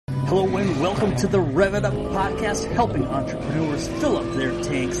Hello and welcome to the Rev It Up podcast, helping entrepreneurs fill up their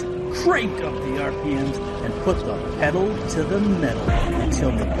tanks, crank up the RPMs, and put the pedal to the metal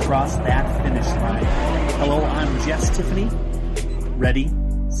until they cross that finish line. Hello, I'm Jess Tiffany. Ready,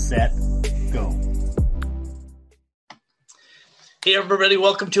 set, go. Hey everybody,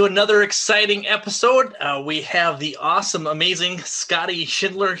 welcome to another exciting episode. We have the awesome, amazing Scotty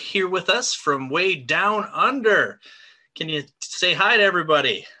Schindler here with us from way down under. Can you say hi to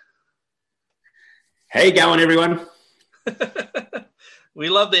everybody? Hey, going everyone. We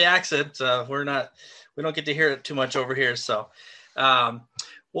love the accent. We don't get to hear it too much over here. So,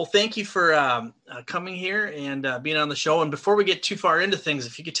 well, thank you for coming here and being on the show. And before we get too far into things,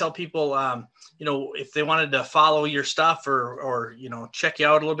 if you could tell people, if they wanted to follow your stuff or check you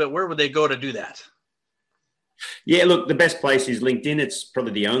out a little bit, where would they go to do that? Yeah, look, the best place is LinkedIn. It's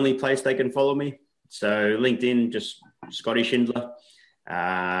probably the only place they can follow me. So LinkedIn, just Scotty Schindler.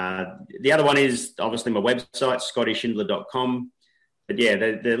 The other one is obviously my website, scottyschindler.com. But yeah,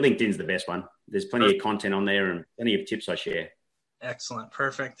 the LinkedIn's the best one. There's plenty of content on there and plenty of tips I share. Excellent.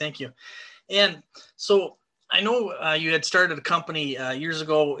 Perfect. Thank you. And so I know you had started a company years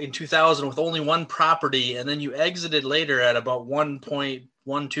ago in 2000 with only one property, and then you exited later at about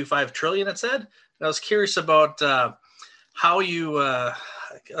 1.125 trillion, it said. And I was curious about how you,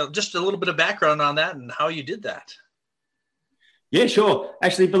 just a little bit of background on that and how you did that. Yeah, sure.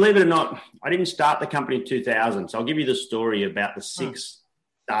 Actually, believe it or not, I didn't start the company in 2000. So I'll give you the story about the 6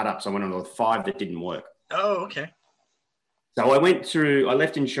 startups I went on, or 5 that didn't work. Oh, okay. So I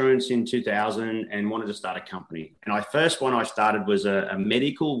left insurance in 2000 and wanted to start a company. And first one I started was a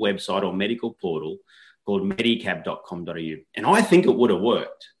medical website or medical portal called medicab.com.au. And I think it would have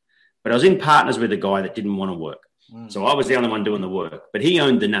worked, but I was in partners with a guy that didn't want to work. So I was the only one doing the work, but he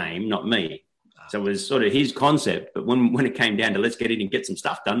owned the name, not me. So it was sort of his concept. But when it came down to let's get in and get some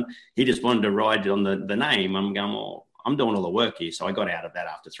stuff done, he just wanted to ride on the name. I'm going, well, I'm doing all the work here. So I got out of that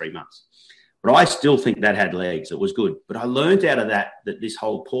after 3 months. But I still think that had legs. It was good. But I learned out of that this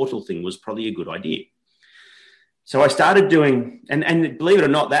whole portal thing was probably a good idea. So I started doing, and believe it or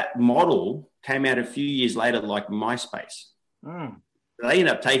not, that model came out a few years later like MySpace. They ended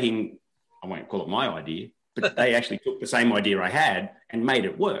up taking, I won't call it my idea, but they actually took the same idea I had and made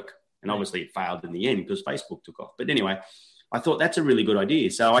it work. And obviously it failed in the end because Facebook took off. But anyway, I thought that's a really good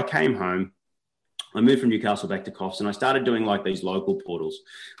idea. So I came home. I moved from Newcastle back to Coffs and I started doing like these local portals.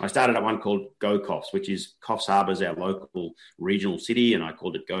 I started at one called Go Coffs, which is Coffs Harbour is our local regional city, and I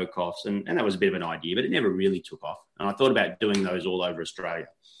called it Go Coffs. And that was a bit of an idea, but it never really took off. And I thought about doing those all over Australia.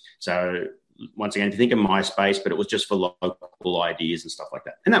 So once again, if you think of MySpace, but it was just for local ideas and stuff like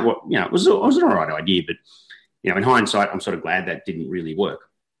that. And that, it was an all right idea, but in hindsight, I'm sort of glad that didn't really work.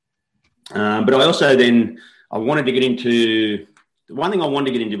 But I also I wanted to get into, the one thing I wanted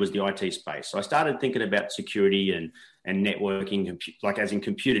to get into was the IT space. So I started thinking about security and networking, like as in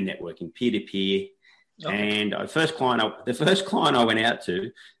computer networking, peer-to-peer. Okay. And the first client I went out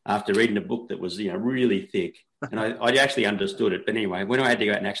to after reading a book that was, really thick, and I actually understood it. But anyway, when I had to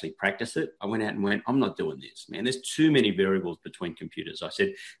go out and actually practice it, I went out and went, I'm not doing this, man. There's too many variables between computers. I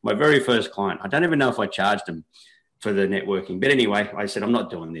said, my very first client, I don't even know if I charged them for the networking. But anyway, I said, I'm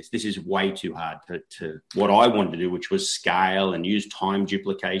not doing this. This is way too hard to what I wanted to do, which was scale and use time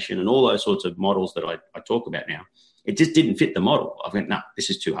duplication and all those sorts of models that I talk about now. It just didn't fit the model. I went, no,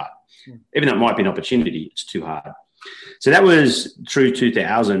 this is too hard. Even though it might be an opportunity, it's too hard. So that was through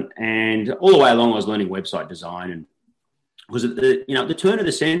 2000. And all the way along, I was learning website design. And was at the turn of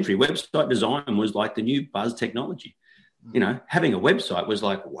the century, website design was like the new buzz technology. Having a website was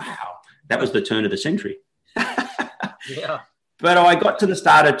like, wow, that was the turn of the century. Yeah. But I got to the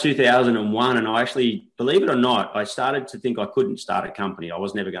start of 2001 and I actually, believe it or not, I started to think I couldn't start a company. I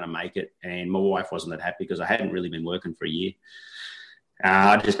was never going to make it. And my wife wasn't that happy because I hadn't really been working for a year.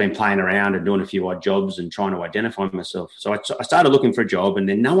 I'd just been playing around and doing a few odd jobs and trying to identify myself. So I started looking for a job, and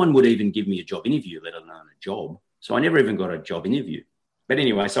then no one would even give me a job interview, let alone a job. So I never even got a job interview. But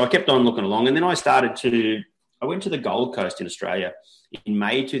anyway, so I kept on looking along, and then I went to the Gold Coast in Australia in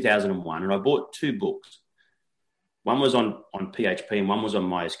May 2001, and I bought 2 books. One was on PHP and one was on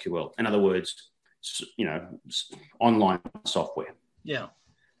MySQL. In other words, online software. Yeah.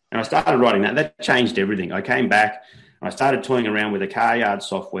 And I started writing that. That changed everything. I came back and I started toying around with a car yard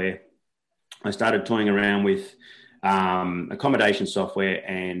software. I started toying around with accommodation software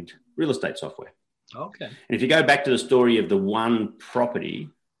and real estate software. Okay. And if you go back to the story of the one property,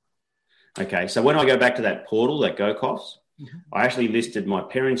 okay, so when I go back to that portal, that GoCoffs, I actually listed my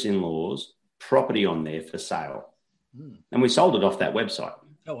parents-in-law's property on there for sale. And we sold it off that website.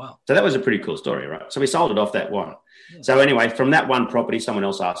 Oh, wow. So that was a pretty cool story, right? So we sold it off that one. Yeah. So anyway, from that one property, someone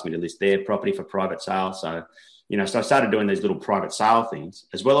else asked me to list their property for private sale. So, so I started doing these little private sale things,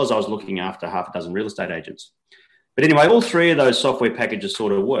 as well as I was looking after half a dozen real estate agents. But anyway, all three of those software packages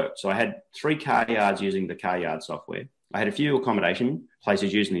sort of worked. So I had 3 car yards using the car yard software. I had a few accommodation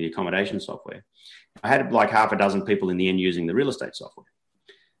places using the accommodation software. I had like half a dozen people in the end using the real estate software.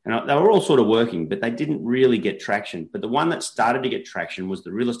 And they were all sort of working, but they didn't really get traction. But the one that started to get traction was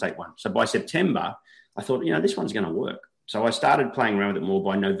the real estate one. So by September, I thought, this one's going to work. So I started playing around with it more.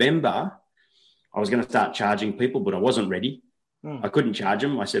 By November, I was going to start charging people, but I wasn't ready. I couldn't charge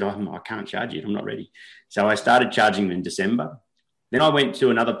them. I said, I can't charge you. I'm not ready. So I started charging them in December. Then I went to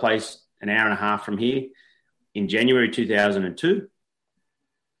another place an hour and a half from here in January 2002.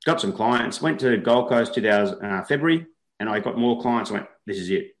 Got some clients. Went to Gold Coast February, and I got more clients. I went, this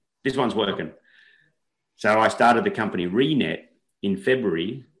is it. This one's working. So I started the company Renet in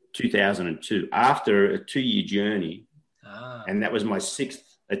February 2002 after a 2-year journey. And that was my 6th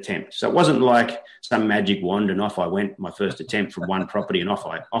attempt. So it wasn't like some magic wand and off I went, my first attempt from one property and off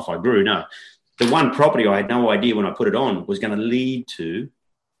I grew. No, the one property I had no idea when I put it on was going to lead to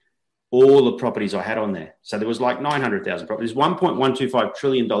all the properties I had on there. So there was like 900,000 properties, $1.125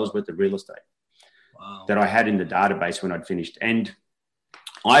 trillion worth of real estate. Wow. That I had in the database when I'd finished. And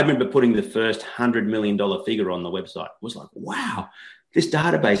I remember putting the first $100 million figure on the website. It was like, wow, this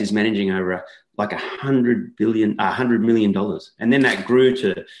database is managing over like $100 million. And then that grew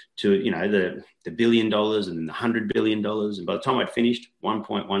to the $1 billion and the $100 billion. And by the time I'd finished,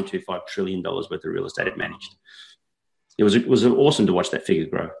 $1.125 trillion worth of real estate it managed. It was awesome to watch that figure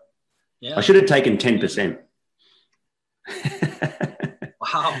grow. Yeah. I should have taken 10%.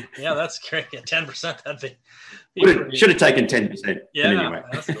 Wow. Yeah, that's great. Yeah, 10%. That'd be should have taken 10%. Yeah, anyway.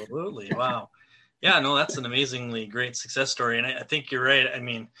 Absolutely. Wow. Yeah, no, that's an amazingly great success story. And I think you're right. I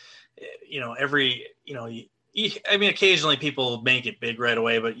mean, occasionally people make it big right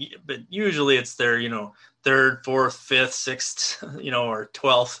away, but usually it's their, 3rd, 4th, 5th, 6th, or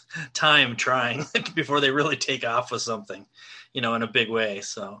 12th time trying before they really take off with something, in a big way.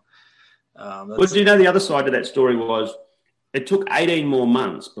 So, the other side of that story was, it took 18 more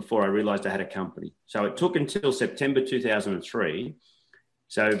months before I realized I had a company. So it took until September 2003.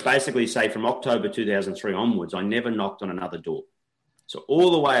 So basically, say from October 2003 onwards, I never knocked on another door. So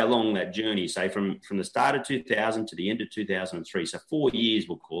all the way along that journey, say from the start of 2000 to the end of 2003, so 4 years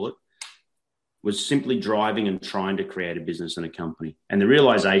we'll call it, was simply driving and trying to create a business and a company. And the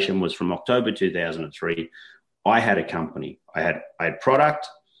realization was from October 2003, I had a company. I had product,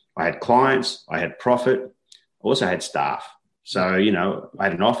 I had clients, I had profit, I also had staff. So, I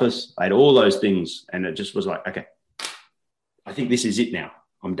had an office, I had all those things. And it just was like, okay, I think this is it now.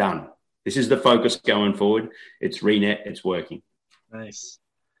 I'm done. This is the focus going forward. It's Renet. It's working. Nice.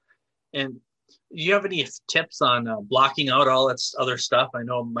 And do you have any tips on blocking out all that other stuff? I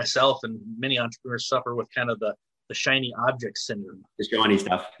know myself and many entrepreneurs suffer with kind of the shiny object syndrome. The shiny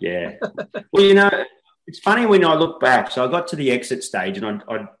stuff. Yeah. Well, it's funny when I look back. So I got to the exit stage and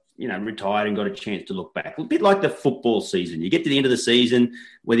I retired and got a chance to look back. A bit like the football season. You get to the end of the season,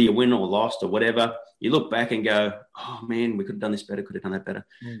 whether you win or lost or whatever, you look back and go, oh, man, we could have done this better, could have done that better.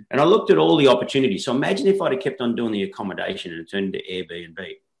 And I looked at all the opportunities. So imagine if I'd have kept on doing the accommodation and it turned into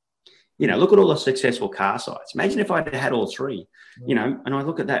Airbnb. Look at all the successful car sites. Imagine if I'd had all three, and I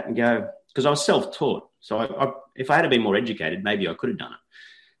look at that and go, because I was self-taught. So if I had been more educated, maybe I could have done it.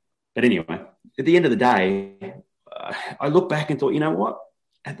 But anyway, at the end of the day, I look back and thought, you know what?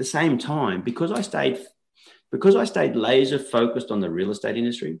 At the same time, because I stayed laser focused on the real estate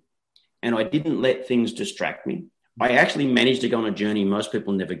industry and I didn't let things distract me, I actually managed to go on a journey most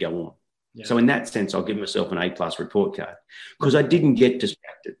people never go on. Yeah. So in that sense, I'll give myself an A+ report card because I didn't get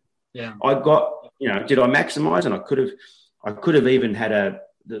distracted. Yeah. I got, did I maximize? And I could have even had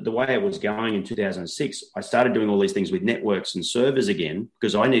the way it was going in 2006, I started doing all these things with networks and servers again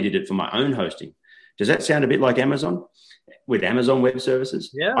because I needed it for my own hosting. Does that sound a bit like Amazon? With Amazon Web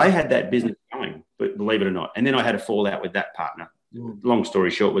Services? Yeah. I had that business going, but believe it or not. And then I had a fallout with that partner. Long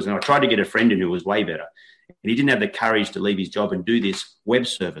story short was, and I tried to get a friend in who was way better. And he didn't have the courage to leave his job and do this web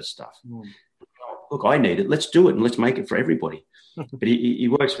service stuff. Look, I need it. Let's do it and let's make it for everybody. But he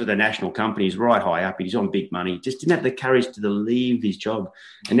works for the national company. He's right high up. He's on big money. He just didn't have the courage to leave his job.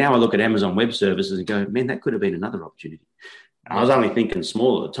 And now I look at Amazon Web Services and go, man, that could have been another opportunity. I was only thinking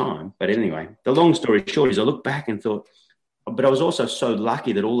small at the time. But anyway, the long story short is I look back and thought, but I was also so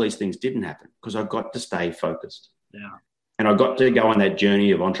lucky that all these things didn't happen because I got to stay focused. Yeah. And I got to go on that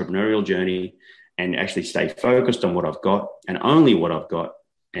journey of entrepreneurial journey and actually stay focused on what I've got and only what I've got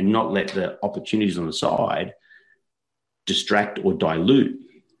and not let the opportunities on the side distract or dilute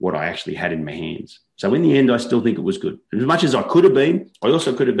what I actually had in my hands. So in the end, I still think it was good. As much as I could have been, I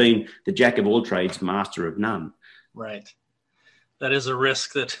also could have been the jack of all trades, master of none. Right. That is a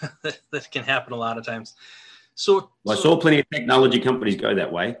risk that that can happen a lot of times. I saw plenty of technology companies go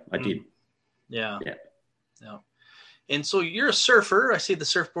that way. I did. Yeah. And so you're a surfer. I see the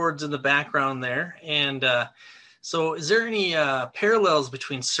surfboards in the background there. And so is there any parallels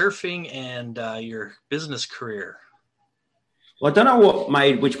between surfing and your business career? Well, I don't know what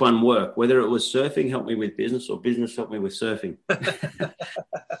made which one work, whether it was surfing helped me with business or business helped me with surfing.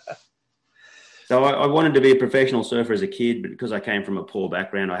 So I wanted to be a professional surfer as a kid, but because I came from a poor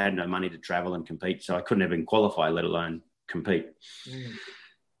background, I had no money to travel and compete. So I couldn't even qualify, let alone compete.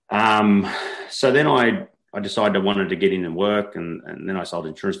 So then I decided I wanted to get in and work, and then I sold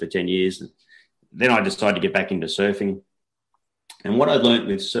insurance for 10 years. And then I decided to get back into surfing. And what I'd learned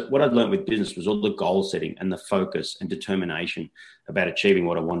with business was all the goal setting and the focus and determination about achieving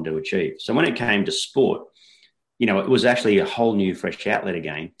what I wanted to achieve. So when it came to sport, it was actually a whole new fresh outlet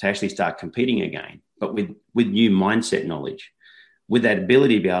again to actually start competing again, but with new mindset knowledge, with that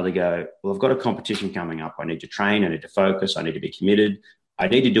ability to be able to go, well, I've got a competition coming up. I need to train. I need to focus. I need to be committed. I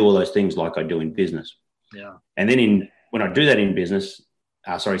need to do all those things like I do in business. Yeah. And then when I do that in business,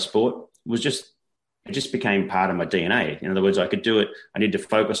 sport, it just became part of my DNA. In other words, I could do it. I need to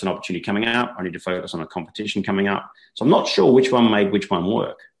focus on opportunity coming up. I need to focus on a competition coming up. So I'm not sure which one made which one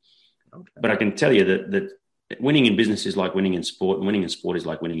work. Okay. But I can tell you that winning in business is like winning in sport, and winning in sport is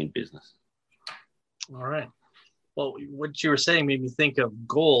like winning in business. All right. Well, what you were saying made me think of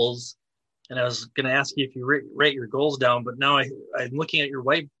goals. And I was going to ask you if you write your goals down, but now I'm looking at your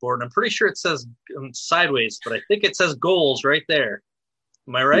whiteboard, and I'm pretty sure it says sideways, but I think it says goals right there.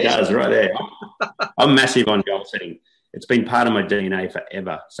 Am I right? It does, right there. I'm massive on goal setting. It's been part of my DNA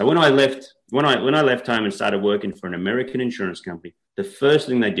forever. So when I left home and started working for an American insurance company, the first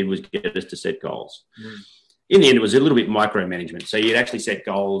thing they did was get us to set goals. In the end, it was a little bit micromanagement. So you'd actually set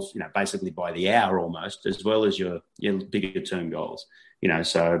goals, basically by the hour almost, as well as your bigger term goals.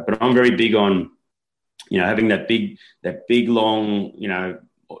 But I'm very big on, having that big long,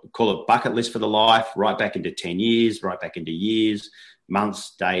 call it bucket list for the life, right back into 10 years, right back into years,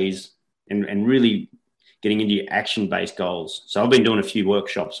 months, days, and really getting into your action-based goals. So I've been doing a few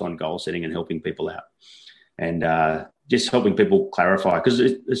workshops on goal setting and helping people out, and just helping people clarify, because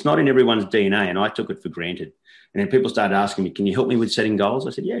it's not in everyone's DNA, and I took it for granted. And then people started asking me, can you help me with setting goals?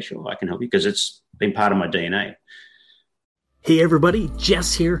 I said, yeah, sure, I can help you, because it's been part of my DNA. Hey everybody,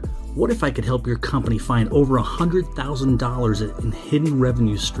 Jess here. What if I could help your company find over $100,000 in hidden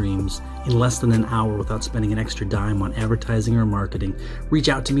revenue streams in less than an hour without spending an extra dime on advertising or marketing? Reach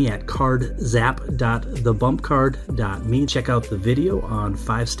out to me at cardzap.thebumpcard.me. Check out the video on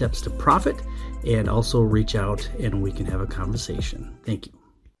 5 steps to profit, and also reach out and we can have a conversation. Thank you.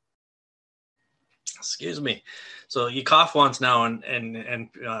 Excuse me. So you cough once now and in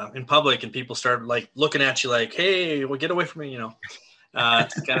public, and people start like looking at you like, hey, well, get away from me,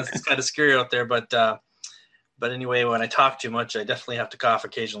 It's kind of scary out there, but anyway, when I talk too much, I definitely have to cough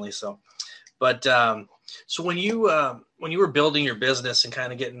occasionally. So when you were building your business and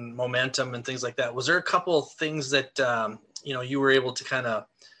kind of getting momentum and things like that, was there a couple of things that you were able to kind of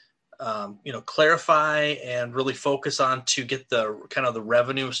clarify and really focus on to get the kind of the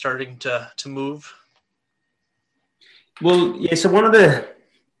revenue starting to move? Well, yeah. So one of the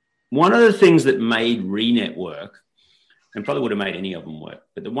things that made ReNet work, and probably would have made any of them work,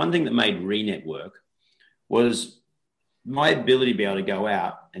 but the one thing that made ReNet work was my ability to be able to go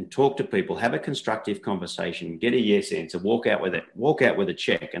out and talk to people, have a constructive conversation, get a yes answer, walk out with a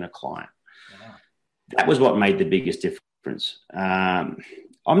check and a client. Wow. That was what made the biggest difference. I'm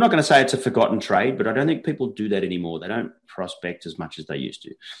not going to say it's a forgotten trade, but I don't think people do that anymore. They don't prospect as much as they used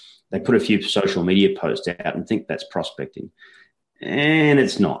to. They put a few social media posts out and think that's prospecting, and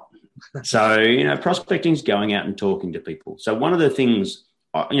it's not. So, prospecting is going out and talking to people. So one of the things,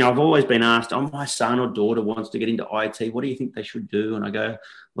 I've always been asked, my son or daughter wants to get into IT. What do you think they should do? And I go,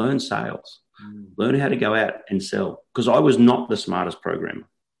 learn sales, learn how to go out and sell. Because I was not the smartest programmer.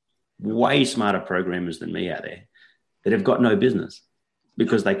 Way smarter programmers than me out there that have got no business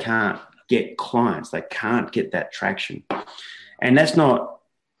because they can't get clients. They can't get that traction. And that's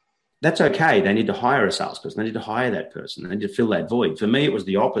okay. They need to hire a salesperson. They need to hire that person. They need to fill that void. For me, it was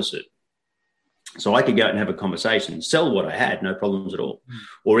the opposite. So I could go out and have a conversation, sell what I had, no problems at all,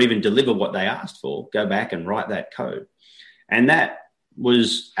 or even deliver what they asked for, go back and write that code. And that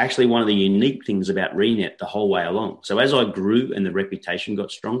was actually one of the unique things about ReNet the whole way along. So as I grew and the reputation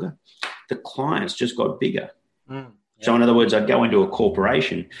got stronger, the clients just got bigger. So in other words, I'd go into a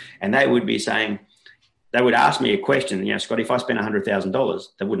corporation and they would be saying, they would ask me a question. Scott, if I spend $100,000,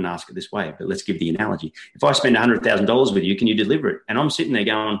 they wouldn't ask it this way, but let's give the analogy. If I spend $100,000 with you, can you deliver it? And I'm sitting there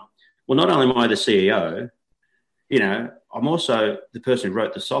going, well, not only am I the CEO, I'm also the person who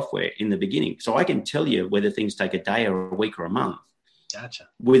wrote the software in the beginning. So I can tell you whether things take a day or a week or a month. Gotcha.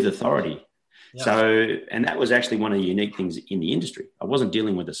 With authority. Yeah. So, and that was actually one of the unique things in the industry. I wasn't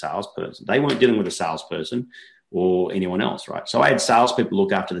dealing with a salesperson. They weren't dealing with a salesperson or anyone else, right? So I had salespeople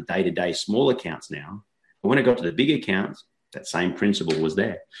look after the day-to-day small accounts now. But when it got to the big accounts, that same principle was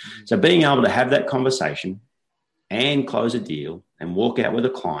there. Mm-hmm. So being able to have that conversation and close a deal and walk out with a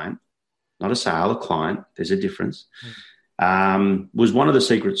client, not a sale, a client, there's a difference, was one of the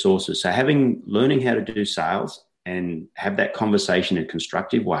secret sources. So learning how to do sales and have that conversation in a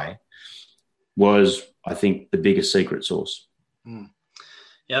constructive way was, I think, the biggest secret sauce.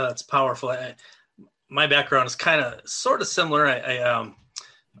 Yeah, that's powerful. My background is sort of similar. I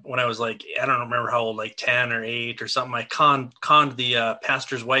when I was like, I don't remember how old, like 10 or 8 or something, I conned the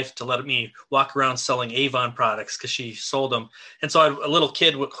pastor's wife to let me walk around selling Avon products because she sold them. And so I had a little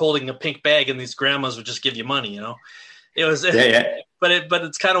kid holding a pink bag, and these grandmas would just give you money, It was, but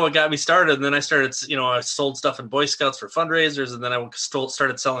it's kind of what got me started. And then I started, I sold stuff in Boy Scouts for fundraisers, and then I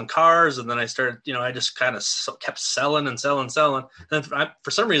started selling cars, and then I started, I just kind of kept selling and selling. And then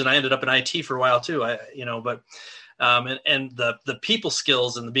for some reason I ended up in IT for a while too. And the people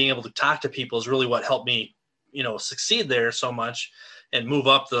skills and the being able to talk to people is really what helped me, succeed there so much and move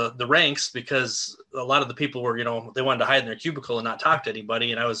up the ranks, because a lot of the people were, they wanted to hide in their cubicle and not talk to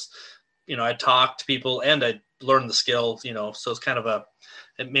anybody. And I was, I talked to people and I learned the skill, so it's kind of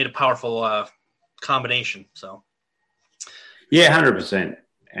it made a powerful combination. So. Yeah, 100%.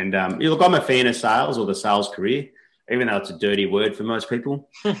 And look, I'm a fan of sales or the sales career, even though it's a dirty word for most people.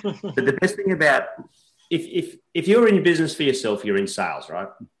 But the best thing about, if you're in business for yourself, you're in sales, right?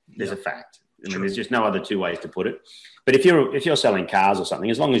 There's a fact. I mean, there's just no other two ways to put it. But if you're selling cars or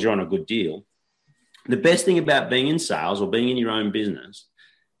something, as long as you're on a good deal, the best thing about being in sales or being in your own business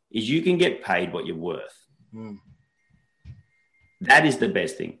is you can get paid what you're worth. That is the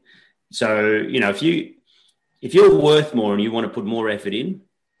best thing. So, if you're worth more and you want to put more effort in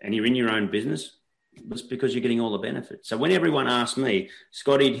and you're in your own business, it's because you're getting all the benefits. So when everyone asks me,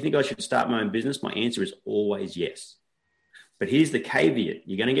 Scotty, do you think I should start my own business? My answer is always yes. But here's the caveat.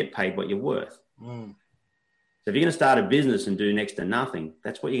 You're going to get paid what you're worth. So if you're going to start a business and do next to nothing,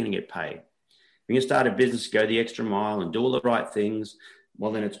 that's what you're going to get paid. If you're going to start a business, go the extra mile and do all the right things,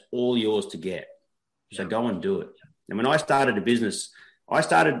 well, then it's all yours to get. So go and do it. And when I started a business, I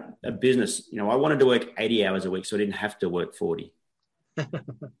wanted to work 80 hours a week so I didn't have to work 40.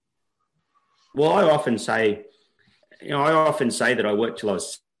 Well, I often say that I worked till I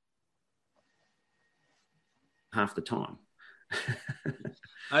was half the time.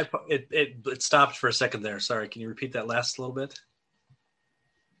 It stopped for a second there. Sorry. Can you repeat that last little bit?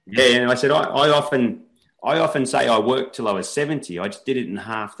 Yeah. I said, I often say I worked till I was 70. I just did it in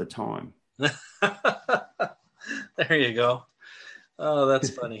half the time. There you go. Oh, that's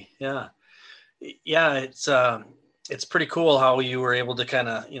funny. Yeah. Yeah. It's pretty cool how you were able to kind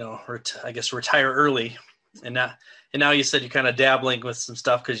of, retire early. And now you said you're kind of dabbling with some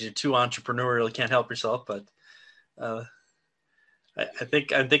stuff because you're too entrepreneurial. You can't help yourself. But I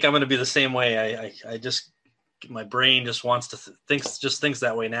think I'm going to be the same way. I just, my brain just wants to thinks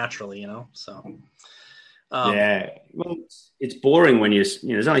that way naturally, so. Yeah. Well, it's boring when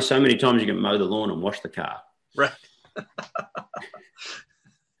there's only so many times you can mow the lawn and wash the car. Right.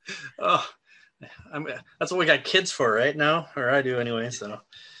 Oh, that's what we got kids for right now, or I do anyway. So,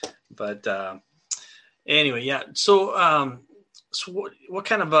 but anyway, yeah. So, what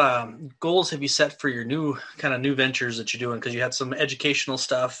kind of goals have you set for your new ventures that you're doing? Because you had some educational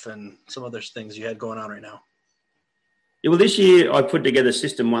stuff and some other things you had going on right now. Yeah, well, this year I put together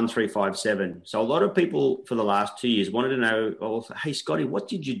System 1357. So a lot of people for the last 2 years wanted to know, oh, hey, Scotty, what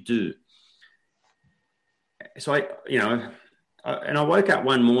did you do? So I woke up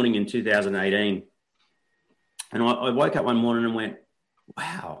one morning in 2018 and I woke up one morning and went,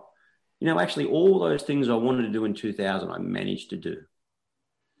 wow, actually all those things I wanted to do in 2000, I managed to do.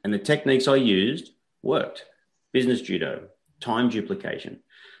 And the techniques I used worked. Business judo, time duplication,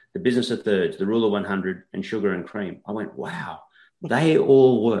 the business of thirds, the rule of 100, and sugar and cream. I went, wow, they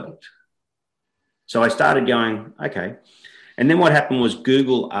all worked. So I started going, okay. And then what happened was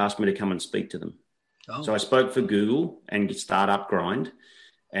Google asked me to come and speak to them. Oh. So I spoke for Google and Startup Grind.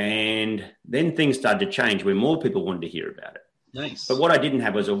 And then things started to change where more people wanted to hear about it. Nice. But what I didn't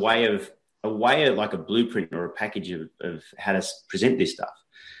have was a way of like a blueprint or a package of how to present this stuff.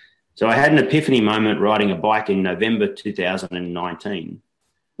 So I had an epiphany moment riding a bike in November 2019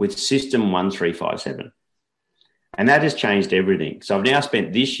 with System 1357. And that has changed everything. So I've now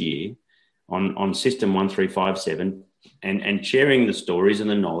spent this year on System 1357 and sharing the stories and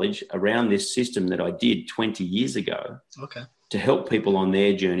the knowledge around this system that I did 20 years ago. Okay. To help people on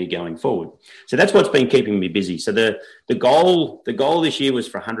their journey going forward. So that's what's been keeping me busy. So the goal this year was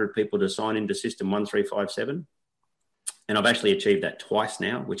for 100 people to sign into System 1357. And I've actually achieved that twice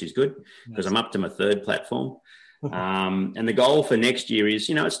now, which is good because I'm up to my third platform. And the goal for next year is,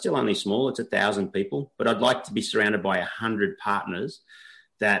 it's still only small. It's 1,000 people, but I'd like to be surrounded by 100 partners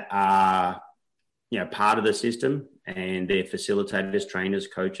that are, part of the system, and they're facilitators, trainers,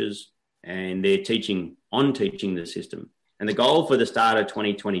 coaches, and they're teaching the system. And the goal for the start of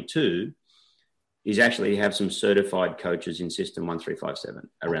 2022 is actually to have some certified coaches in System 1357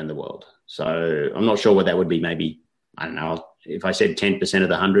 around the world. So I'm not sure what that would be. Maybe, I don't know, if I said 10% of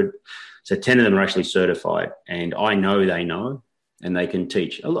the 100. So 10 of them are actually certified. And I know they know, and they can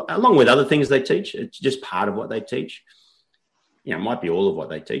teach. Along with other things they teach, it's just part of what they teach. It might be all of what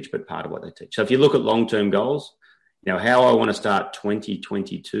they teach, but part of what they teach. So if you look at long-term goals, how I want to start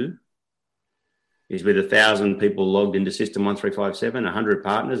 2022 is with 1,000 people logged into System 1357, 100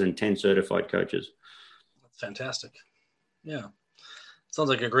 partners, and 10 certified coaches. That's fantastic. Yeah. Sounds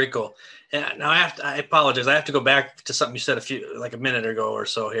like a great goal. And now I apologize. I have to go back to something you said a minute ago or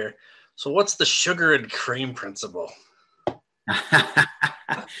so here. So what's the sugar and cream principle? Well,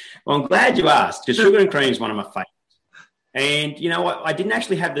 I'm glad you asked, because sugar and cream is one of my favorites. And you know what? I didn't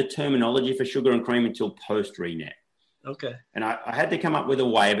actually have the terminology for sugar and cream until post-ReNet. Okay. And I had to come up with a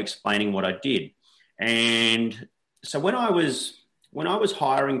way of explaining what I did. And so when I was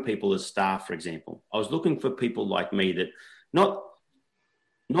hiring people as staff, for example, I was looking for people like me that not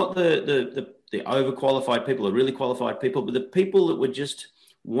the overqualified people, the really qualified people, but the people that were just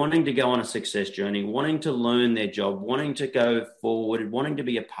wanting to go on a success journey, wanting to learn their job, wanting to go forward, wanting to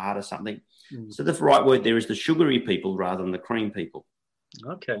be a part of something. So the right word there is the sugary people rather than the cream people.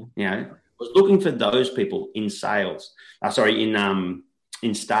 Okay. I was looking for those people in sales.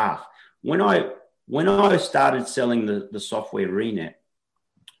 In staff. When I started selling the software ReNet,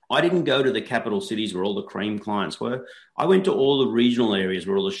 I didn't go to the capital cities where all the cream clients were. I went to all the regional areas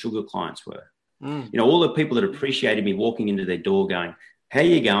where all the sugar clients were. All the people that appreciated me walking into their door going, "How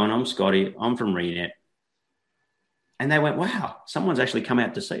you going? I'm Scotty. I'm from ReNet." And they went, "Wow, someone's actually come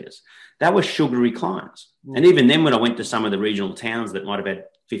out to see us." That was sugary clients. And even then, when I went to some of the regional towns that might have had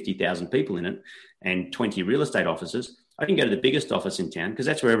 50,000 people in it and 20 real estate offices, I didn't go to the biggest office in town because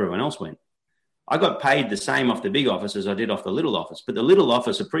that's where everyone else went. I got paid the same off the big office as I did off the little office, but the little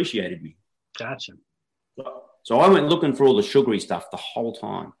office appreciated me. Gotcha. So I went looking for all the sugary stuff the whole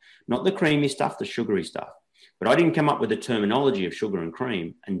time, not the creamy stuff, the sugary stuff. But I didn't come up with the terminology of sugar and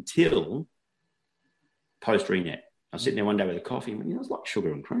cream until post-ReNet. I was sitting there one day with a coffee and went, it's like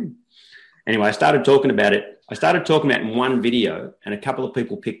sugar and cream. Anyway, I started talking about it. I started talking about it in one video, and a couple of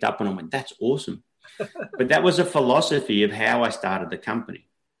people picked up and I went, "That's awesome." But that was a philosophy of how I started the company.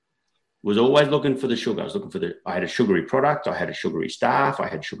 Was always looking for the sugar. I had a sugary product. I had a sugary staff. I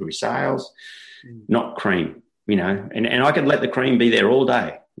had sugary sales, not cream, and I could let the cream be there all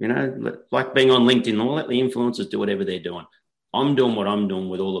day, like being on LinkedIn. I'll let the influencers do whatever they're doing. I'm doing what I'm doing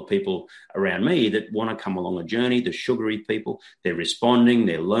with all the people around me that want to come along a journey, the sugary people. They're responding,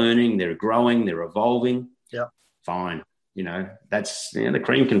 they're learning, they're growing, they're evolving. Yeah. Fine. That's, the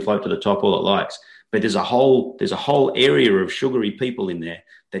cream can float to the top all it likes. But there's a whole area of sugary people in there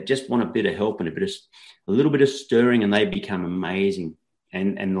that just want a bit of help and a little bit of stirring, and they become amazing.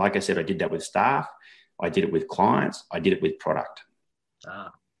 And like I said, I did that with staff. I did it with clients. I did it with product.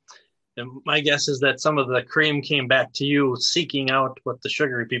 And my guess is that some of the cream came back to you seeking out what the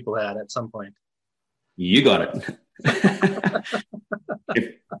sugary people had at some point. You got it.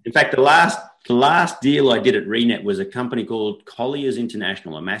 In fact, the last deal I did at ReNet was a company called Colliers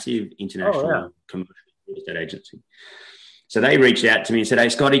International, a massive international commercial real estate agency. So they reached out to me and said, "Hey,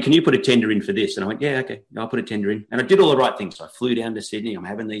 Scotty, can you put a tender in for this?" And I went, "Yeah, okay, I'll put a tender in." And I did all the right things. So I flew down to Sydney. I'm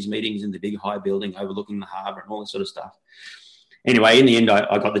having these meetings in the big high building overlooking the harbour and all this sort of stuff. Anyway, in the end,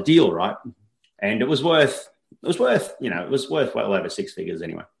 I got the deal right, and it was worth well over six figures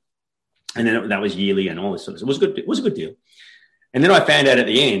anyway. And then that was yearly and all this sort of stuff. It was a good deal. And then I found out at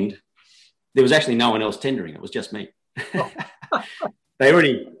the end there was actually no one else tendering. It was just me. Oh. They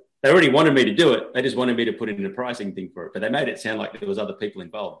already wanted me to do it. They just wanted me to put in a pricing thing for it, but they made it sound like there was other people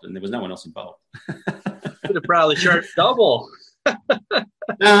involved, and there was no one else involved. Could have probably charged double.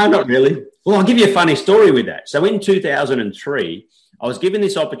 No, not really. Well, I'll give you a funny story with that. So in 2003, I was given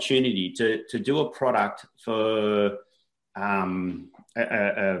this opportunity to do a product for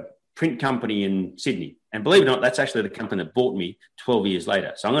a print company in Sydney. And believe it or not, that's actually the company that bought me 12 years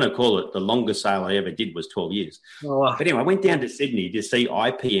later. So I'm going to call it the longest sale I ever did was 12 years. Oh, wow. But anyway, I went down to Sydney to see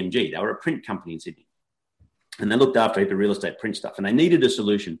IPMG. They were a print company in Sydney. And they looked after the real estate print stuff. And they needed a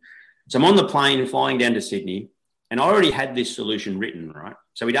solution. So I'm on the plane flying down to Sydney. And I already had this solution written, right?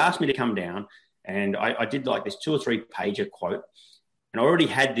 So he'd asked me to come down. And I did like this 2 or 3 pager quote. And I already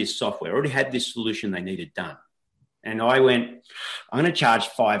had this software. I already had this solution they needed done. And I went, I'm going to charge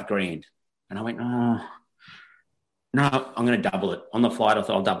 $5,000. And I went, oh, no, I'm going to double it. On the flight, I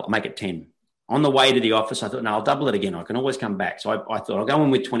thought I'll double it. I'll make it 10. On the way to the office, I thought, no, I'll double it again. I can always come back. So I thought I'll go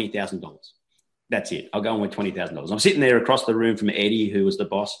in with $20,000. That's it. I'll go in with $20,000. I'm sitting there across the room from Eddie, who was the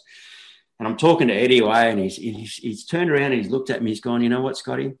boss. And I'm talking to Eddie away, and he's turned around and he's looked at me. He's gone, you know what,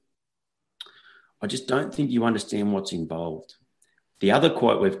 Scotty? I just don't think you understand what's involved. The other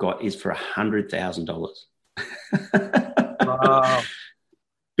quote we've got is for $100,000. Wow.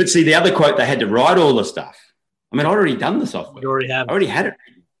 But see, the other quote, they had to write all the stuff. I mean, I'd already done the software. You already have I already had it.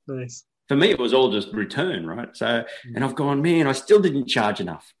 Nice. For me, it was all just return, right? So, and I've gone, man, I still didn't charge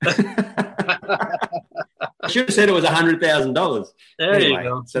enough. I should have said it was $100,000. There anyway, you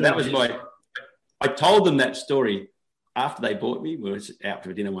go. So that was I told them that story after they bought me. We were out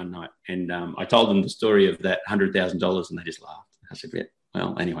for dinner one night, and I told them the story of that $100,000, and they just laughed. I said, yeah,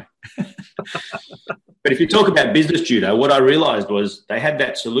 well, anyway. But if you talk about business judo, what I realized was they had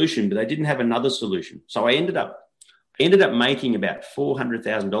that solution, but they didn't have another solution. So I ended up making about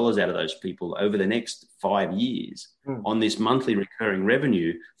 $400,000 out of those people over the next 5 years on this monthly recurring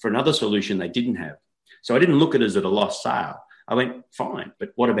revenue for another solution they didn't have. So I didn't look at it as a lost sale. I went, fine,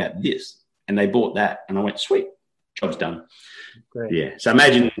 but what about this? And they bought that, and I went, sweet, job's done. Great. Yeah. So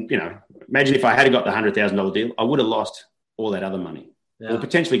imagine if I had got the $100,000 deal, I would have lost all that other money, or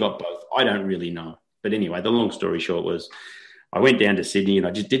potentially got both. I don't really know. But anyway, the long story short was I went down to Sydney and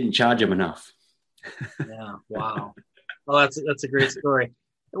I just didn't charge them enough. Yeah. Wow. Well, that's a great story.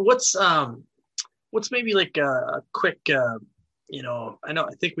 What's maybe like a quick, I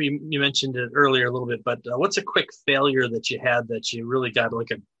think you mentioned it earlier a little bit, but what's a quick failure that you had that you really got like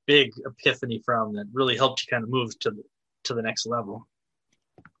a big epiphany from that really helped you kind of move to the next level?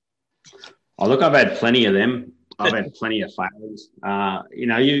 Oh, look, I've had plenty of them. I've had plenty of failures.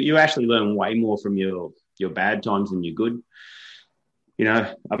 You actually learn way more from your bad times than your good.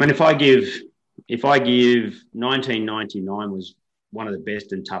 I mean, if I give 1999 was one of the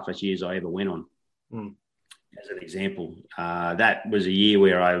best and toughest years I ever went on. As an example, that was a year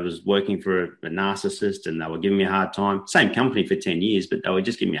where I was working for a narcissist, and they were giving me a hard time. Same company for 10 years, but they were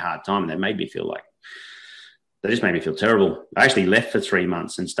just giving me a hard time. And they just made me feel terrible. I actually left for 3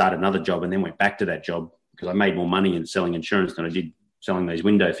 months and started another job, and then went back to that job because I made more money in selling insurance than I did selling those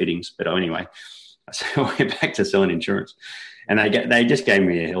window fittings. But anyway, so I went back to selling insurance, and they just gave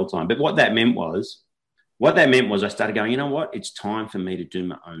me a hell time. But what that meant was I started going, you know what? It's time for me to do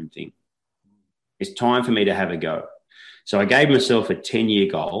my own thing. It's time for me to have a go. So I gave myself a 10-year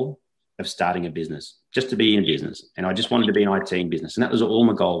goal of starting a business, just to be in business. And I just wanted to be in IT in business. And that was all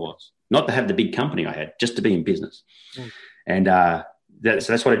my goal was. Not to have the big company I had, just to be in business. And so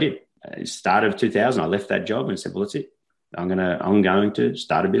that's what I did. At the start of 2000, I left that job and said, well, that's it. I'm going to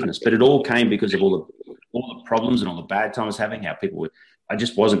start a business. But it all came because of all the problems and all the bad times I was having, how people would. I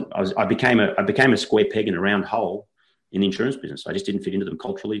became a square peg in a round hole in the insurance business. I just didn't fit into them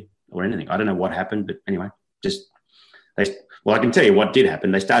culturally or anything. I don't know what happened, but anyway, I can tell you what did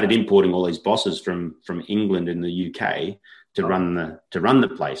happen. They started importing all these bosses from England and the UK to run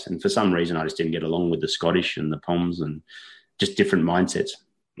the place. And for some reason, I just didn't get along with the Scottish and the Poms and just different mindsets.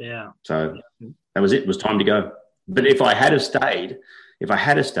 Yeah. So that was it. It was time to go. But if I had stayed,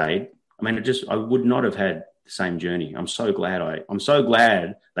 I mean, I would not have had the same journey. I'm so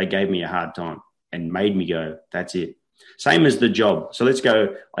glad they gave me a hard time and made me go, that's it. Same as the job. So let's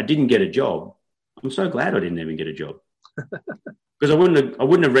go. I didn't get a job. I'm so glad I didn't even get a job because I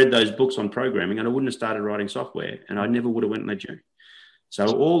wouldn't have read those books on programming, and I wouldn't have started writing software, and I never would have went on that journey. So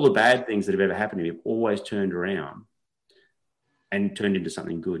all the bad things that have ever happened to me have always turned around and turned into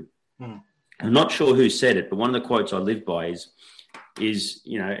something good. I'm not sure who said it, but one of the quotes I live by is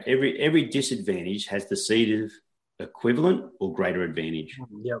every disadvantage has the seed of equivalent or greater advantage.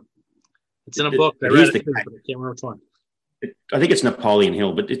 Yep. It's in a book. I read it, but I can't remember which one. I think it's Napoleon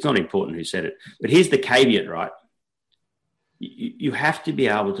Hill, but it's not important who said it. But here's the caveat, right? You have to be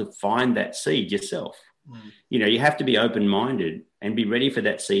able to find that seed yourself. You have to be open-minded and be ready for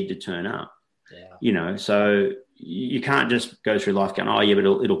that seed to turn up. Yeah. So you can't just go through life going, oh, yeah, but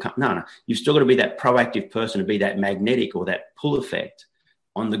it'll come. No. You've still got to be that proactive person to be that magnetic or that pull effect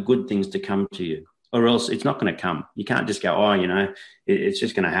on the good things to come to you. or else it's not going to come. You can't just go, oh, it's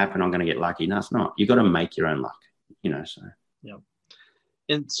just going to happen. I'm going to get lucky. No, it's not. You got to make your own luck, so. Yeah.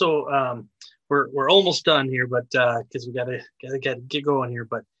 And so we're almost done here, but because we gotta get going here,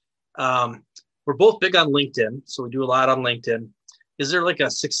 but we're both big on LinkedIn. So we do a lot on LinkedIn. Is there like a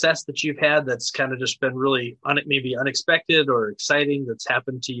success that you've had that's kind of just been really maybe unexpected or exciting that's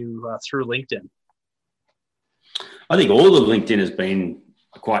happened to you through LinkedIn? I think all of LinkedIn has been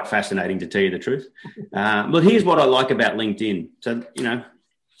quite fascinating, to tell you the truth. But here's what I like about LinkedIn. So,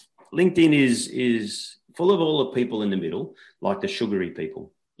 LinkedIn is full of all the people in the middle, like the sugary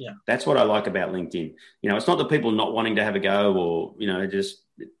people. Yeah. That's what I like about LinkedIn. It's not the people not wanting to have a go or, just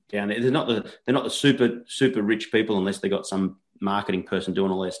down there. They're not the super rich people unless they got some marketing person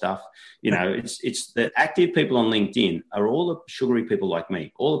doing all their stuff. It's the active people on LinkedIn are all the sugary people like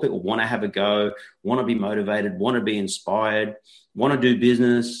me. All the people want to have a go, want to be motivated, want to be inspired, want to do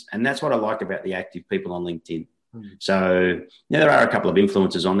business. And that's what I like about the active people on LinkedIn. So there are a couple of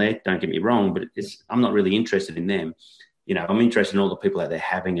influencers on there, don't get me wrong, but I'm not really interested in them. I'm interested in all the people out there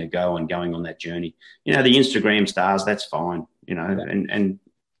having a go and going on that journey. The Instagram stars, that's fine, and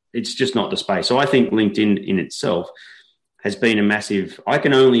it's just not the space. So I think LinkedIn in itself has been a massive, I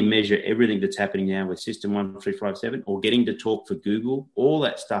can only measure everything that's happening now with System 1357 or getting to talk for Google. All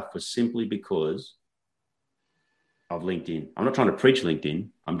that stuff was simply because of LinkedIn. I'm not trying to preach LinkedIn.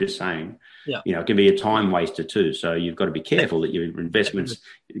 I'm just saying, it can be a time waster too. So you've got to be careful that your investments,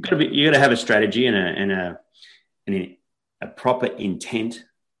 you got to have a strategy and a proper intent,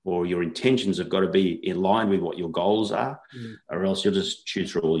 or your intentions have got to be in line with what your goals are, or else you'll just chew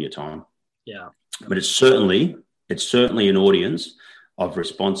through all your time. Yeah. But it's certainly an audience of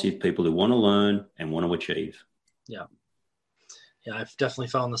responsive people who want to learn and want to achieve. Yeah. Yeah. I've definitely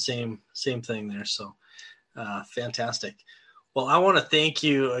found the same thing there. So fantastic. Well, I want to thank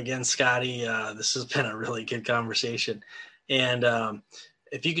you again, Scotty. This has been a really good conversation. And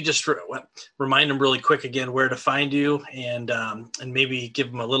if you could just remind them really quick again where to find you, and maybe give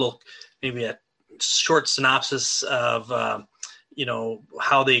them a short synopsis of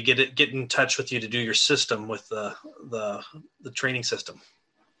how they get in touch with you to do your system with the training system.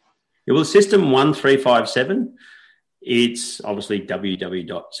 Yeah, well, System 1357, it's obviously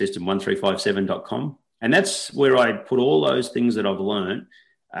www.system1357.com. And that's where I put all those things that I've learned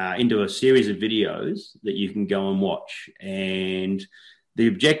into a series of videos that you can go and watch. And the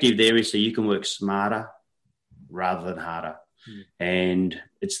objective there is so you can work smarter rather than harder. And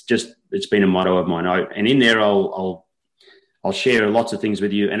it's been a motto of mine. And in there, I'll share lots of things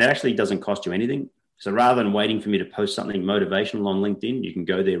with you, and it actually doesn't cost you anything. So rather than waiting for me to post something motivational on LinkedIn, you can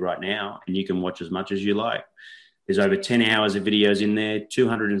go there right now and you can watch as much as you like. There's over 10 hours of videos in there,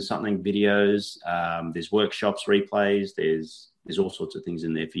 200 and something videos. There's workshops, replays. There's all sorts of things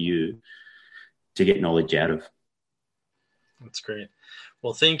in there for you to get knowledge out of. That's great.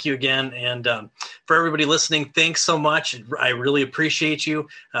 Well, thank you again. And for everybody listening, thanks so much. I really appreciate you.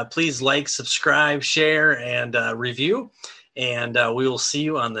 Please like, subscribe, share, and review. And we will see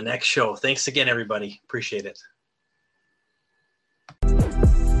you on the next show. Thanks again, everybody. Appreciate it.